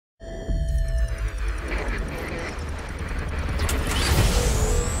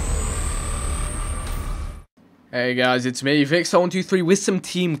Hey guys, it's me, Vic123 with some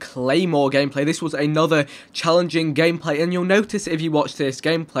Team Claymore gameplay. This was another challenging gameplay, and you'll notice if you watch this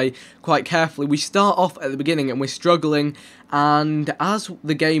gameplay quite carefully, we start off at the beginning and we're struggling, and as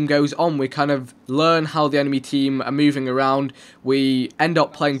the game goes on, we kind of learn how the enemy team are moving around. We end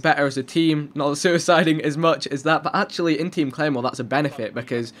up playing better as a team, not suiciding as much as that, but actually in Team Claymore that's a benefit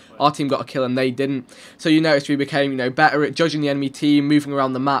because our team got a kill and they didn't. So you notice we became, better at judging the enemy team, moving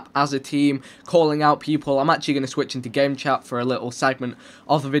around the map as a team, calling out people. I'm actually going to switch into game chat for a little segment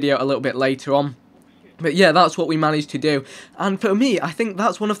of the video a little bit later on. But yeah, that's what we managed to do, and for me, I think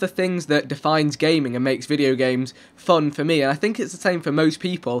that's one of the things that defines gaming and makes video games fun for me, and I think it's the same for most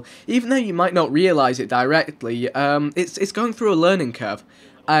people, even though you might not realise it directly. It's going through a learning curve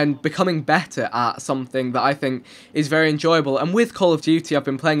and becoming better at something that I think is very enjoyable. And with Call of Duty, I've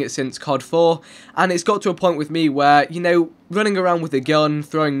been playing it since COD 4, and it's got to a point with me where, running around with a gun,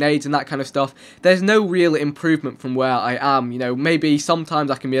 throwing nades and that kind of stuff, there's no real improvement from where I am. Maybe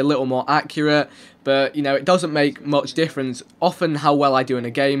sometimes I can be a little more accurate, but, it doesn't make much difference. Often how well I do in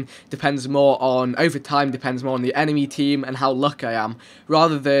a game depends more on, over time, depends more on the enemy team and how lucky I am,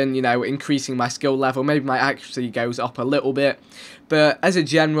 rather than, increasing my skill level. Maybe my accuracy goes up a little bit, but as a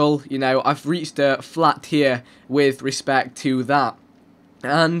general, I've reached a flat tier with respect to that.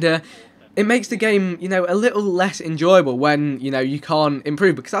 And it makes the game, a little less enjoyable when, you can't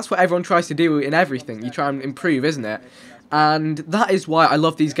improve, because that's what everyone tries to do in everything. You try and improve, isn't it? And that is why I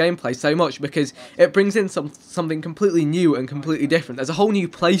love these gameplays so much, because it brings in something completely new and completely different. There's a whole new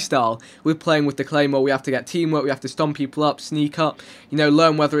playstyle with playing with the Claymore. We have to get teamwork, we have to stomp people up, sneak up,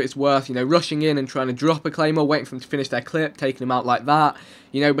 learn whether it's worth, rushing in and trying to drop a Claymore, waiting for them to finish their clip, taking them out like that.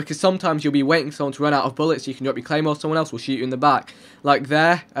 Because sometimes you'll be waiting for someone to run out of bullets, so you can drop your Claymore, someone else will shoot you in the back. Like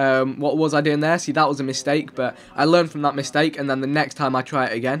there, what was I doing there? See, that was a mistake, but I learned from that mistake, and then the next time I try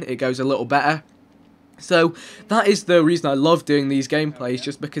it again, it goes a little better. So that is the reason I love doing these gameplays,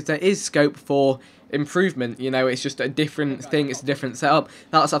 just because there is scope for improvement. It's just a different thing, it's a different setup.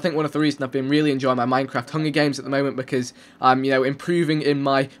 That's, I think, one of the reasons I've been really enjoying my Minecraft Hunger Games at the moment, because I'm, improving in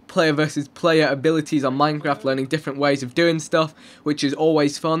my player versus player abilities on Minecraft, learning different ways of doing stuff, which is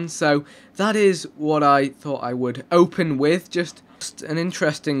always fun. So that is what I thought I would open with, just an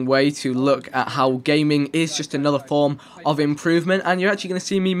interesting way to look at how gaming is just another form of improvement, and you're actually going to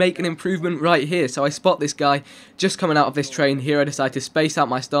see me make an improvement right here. So I spot this guy just coming out of this train here. I decide to space out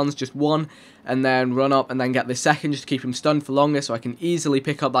my stuns, just one, and then run up and then get the second just to keep him stunned for longer so I can easily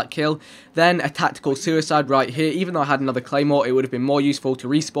pick up that kill. Then a tactical suicide right here. Even though I had another Claymore, it would have been more useful to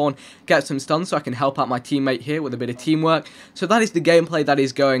respawn, get some stuns so I can help out my teammate here with a bit of teamwork. So that is the gameplay that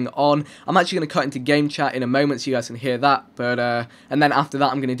is going on. I'm actually going to cut into game chat in a moment so you guys can hear that, but and then after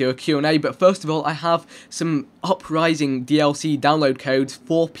that I'm going to do a Q&A. But first of all, I have some Uprising DLC download codes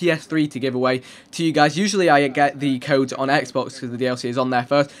for PS3 to give away to you guys. Usually I get the codes on Xbox because the DLC is on there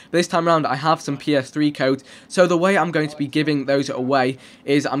first, but this time around I have some PS3 codes. So the way I'm going to be giving those away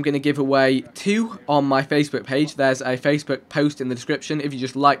is I'm going to give away 2 on my Facebook page. There's a Facebook post in the description. If you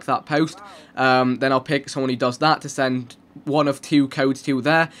just like that post, then I'll pick someone who does that to send one of 2 codes to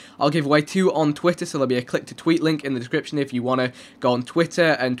there. I'll give away 2 on Twitter, so there'll be a click to tweet link in the description. If you want to go on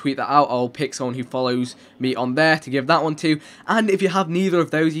Twitter and tweet that out, I'll pick someone who follows me on there to give that one to. And if you have neither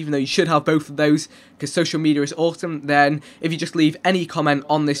of those, even though you should have both of those because social media is awesome, then if you just leave any comment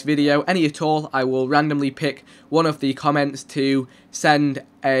on this video, any at all, I will randomly pick one of the comments to send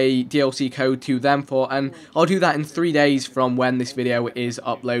a DLC code to them for, and I'll do that in 3 days from when this video is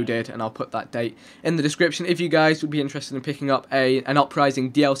uploaded, and I'll put that date in the description if you guys would be interested in picking up an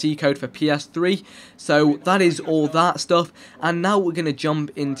Uprising DLC code for PS3. So that is all that stuff, and now we're going to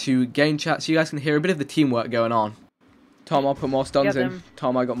jump into game chat so you guys can hear a bit of the teamwork going on. Tom, I'll put more stuns in.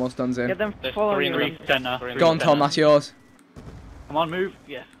 Tom, I got more stuns in. Get them following you. Go on, Tom, that's yours. Come on, move.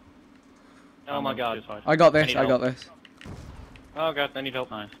 Yes. Oh my god. I got this, I got this. Oh god, I need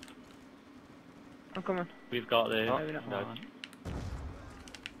help. Nice. I'm coming. We've got the...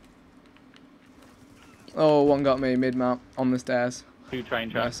 Oh, one got me mid-map on the stairs. 2 train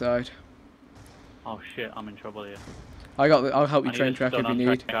tracks. Side. Oh shit, I'm in trouble here. I'll help you train track if you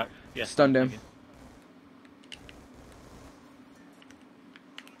need. Yes, stunned him.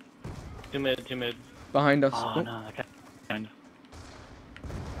 2 mid, 2 mid. Behind us. Oh no, okay.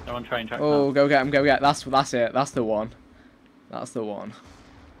 They're on train track. Oh, now. go get him, go get. That's it. That's the one. That's the one.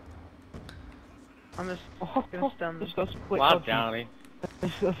 I'm just gonna stand. Wow, Johnny.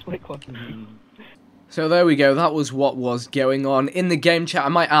 Just split one. So there we go, that was what was going on in the game chat. I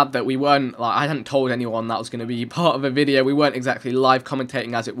might add that we weren't, like, I hadn't told anyone that was going to be part of a video. We weren't exactly live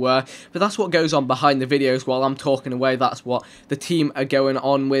commentating, as it were, but that's what goes on behind the videos while I'm talking away. That's what the team are going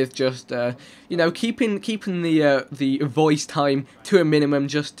on with, just, you know, keeping the voice time to a minimum,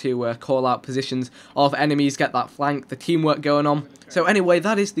 just to call out positions of enemies, get that flank, the teamwork going on. So anyway,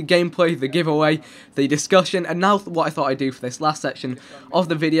 that is the gameplay, the giveaway, the discussion, and now what I thought I'd do for this last section of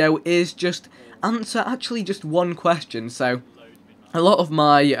the video is just answer actually just one question. So a lot of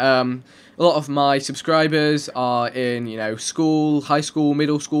my subscribers are in, you know, school, high school,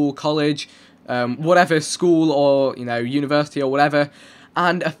 middle school, college, whatever school, or, you know, university or whatever,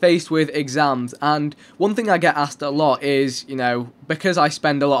 and are faced with exams. And one thing I get asked a lot is, you know, because I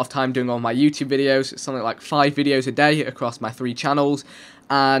spend a lot of time doing all my YouTube videos, it's something like 5 videos a day across my 3 channels,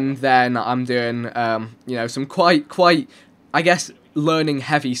 and then I'm doing, you know, some quite, I guess, learning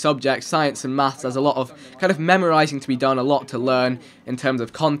heavy subjects, science and maths. There's a lot of kind of memorizing to be done, a lot to learn in terms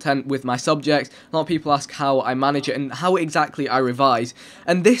of content with my subjects. A lot of people ask how I manage it and how exactly I revise,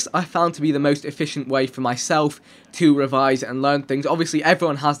 and this I found to be the most efficient way for myself to revise and learn things. Obviously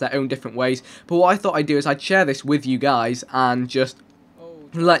everyone has their own different ways, but what I thought I'd do is I'd share this with you guys and just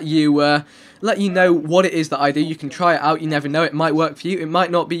let you know what it is that I do. You can try it out, you never know, it might work for you, it might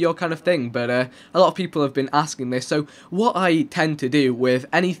not be your kind of thing, but a lot of people have been asking this. So what I tend to do with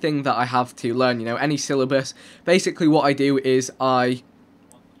anything that I have to learn, you know, any syllabus, basically what I do is I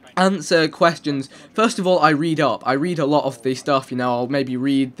answer questions. First of all, I read a lot of the stuff, you know. I'll maybe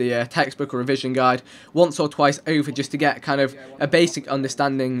read the textbook or revision guide once or twice over just to get kind of a basic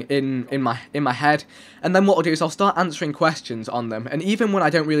understanding in my head, and then what I'll do is I'll start answering questions on them. And even when I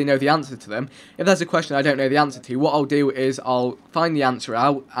don't really know the answer to them, if there's a question I don't know the answer to, what I'll do is I'll find the answer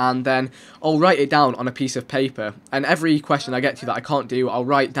out and then I'll write it down on a piece of paper, and every question I get to that I can't do, I'll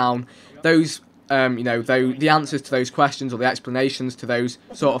write down those you know, the answers to those questions or the explanations to those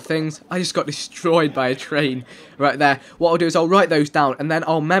sort of things. I just got destroyed by a train right there. What I'll do is I'll write those down and then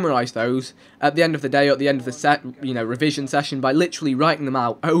I'll memorise those at the end of the day or at the end of the revision session by literally writing them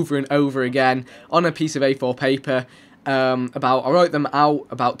out over and over again on a piece of A4 paper. I'll write them out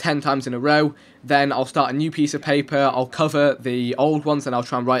about 10 times in a row, then I'll start a new piece of paper, I'll cover the old ones, and I'll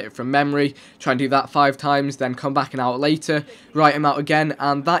try and write it from memory, try and do that 5 times, then come back an hour later, write them out again,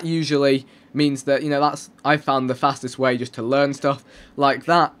 and that usually means that, you know, I've found the fastest way just to learn stuff like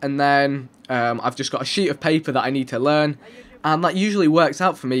that. And then I've just got a sheet of paper that I need to learn, and that usually works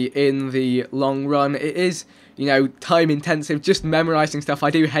out for me in the long run. It is, you know, time intensive, just memorizing stuff.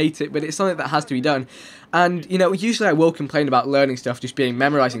 I do hate it, but it's something that has to be done. And, you know, usually I will complain about learning stuff just being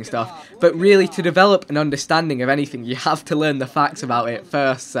memorizing stuff, but really to develop an understanding of anything, you have to learn the facts about it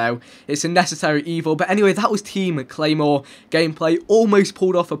first, so it's a necessary evil. But anyway, that was Team Claymore gameplay. Almost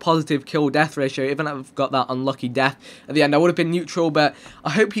pulled off a positive kill-death ratio, even if I've got that unlucky death at the end. I would have been neutral, but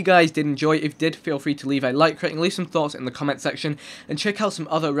I hope you guys did enjoy. If you did, feel free to leave a like rating, leave some thoughts in the comment section, and check out some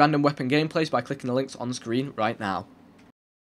other random weapon gameplays by clicking the links on screen right now.